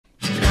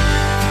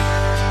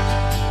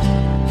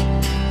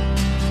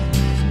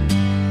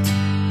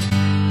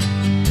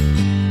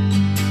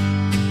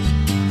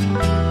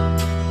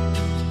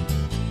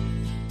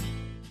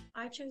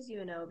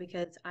UNO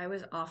because I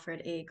was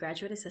offered a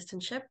graduate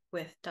assistantship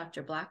with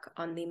Dr. Black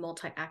on the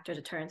multi-actor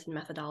deterrence and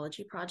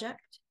methodology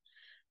project.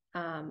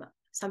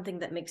 Something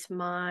that makes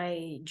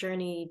my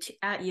journey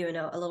at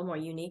UNO a little more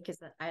unique is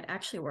that I'd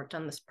actually worked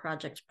on this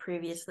project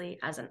previously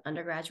as an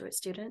undergraduate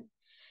student.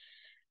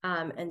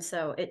 And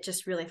so it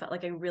just really felt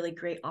like a really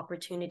great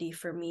opportunity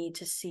for me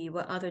to see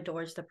what other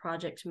doors the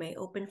project may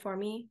open for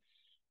me.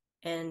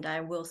 And I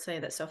will say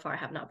that so far I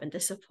have not been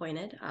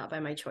disappointed by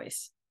my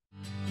choice.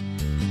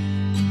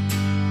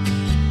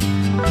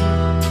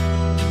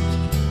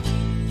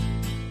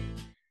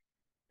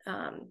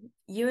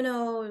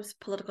 UNO's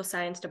political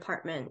science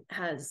department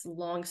has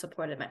long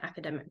supported my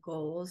academic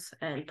goals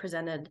and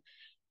presented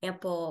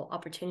ample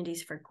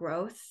opportunities for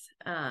growth.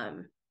 I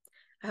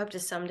hope to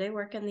someday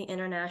work in the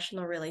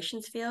international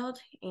relations field.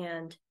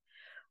 And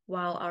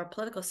while our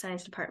political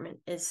science department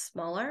is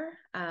smaller,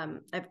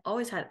 I've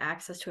always had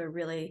access to a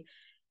really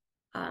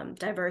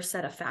diverse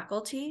set of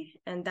faculty,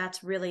 and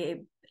that's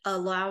really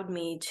allowed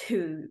me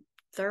to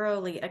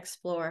thoroughly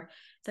explore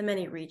the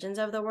many regions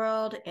of the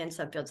world and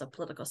subfields of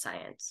political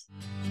science.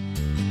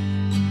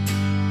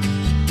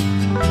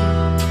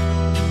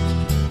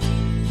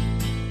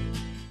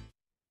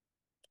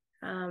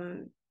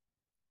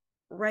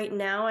 Right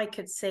now, I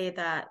could say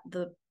that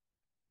the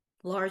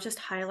largest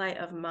highlight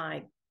of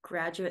my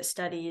graduate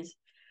studies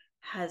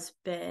has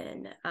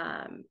been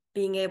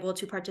being able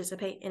to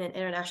participate in an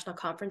international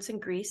conference in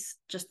Greece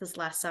just this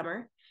last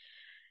summer.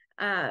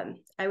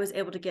 I was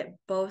able to get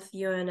both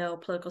UNO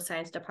Political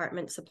Science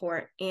Department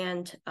support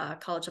and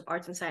College of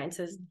Arts and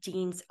Sciences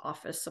Dean's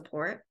Office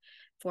support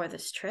for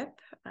this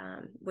trip,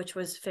 which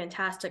was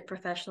fantastic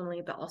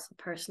professionally, but also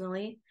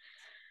personally.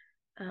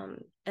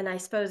 And I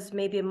suppose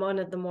maybe one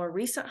of the more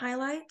recent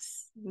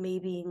highlights,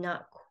 maybe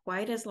not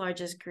quite as large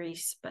as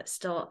Greece, but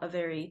still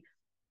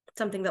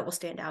something that will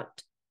stand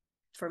out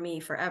for me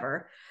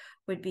forever,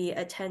 would be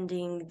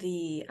attending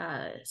the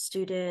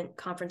Student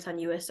Conference on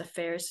U.S.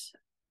 Affairs,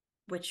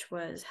 which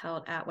was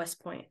held at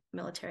West Point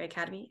Military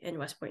Academy in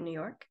West Point, New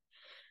York.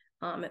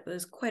 It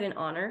was quite an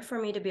honor for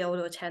me to be able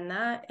to attend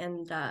that,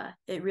 and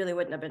it really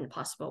wouldn't have been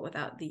possible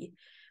without the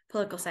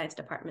political science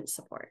department's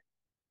support.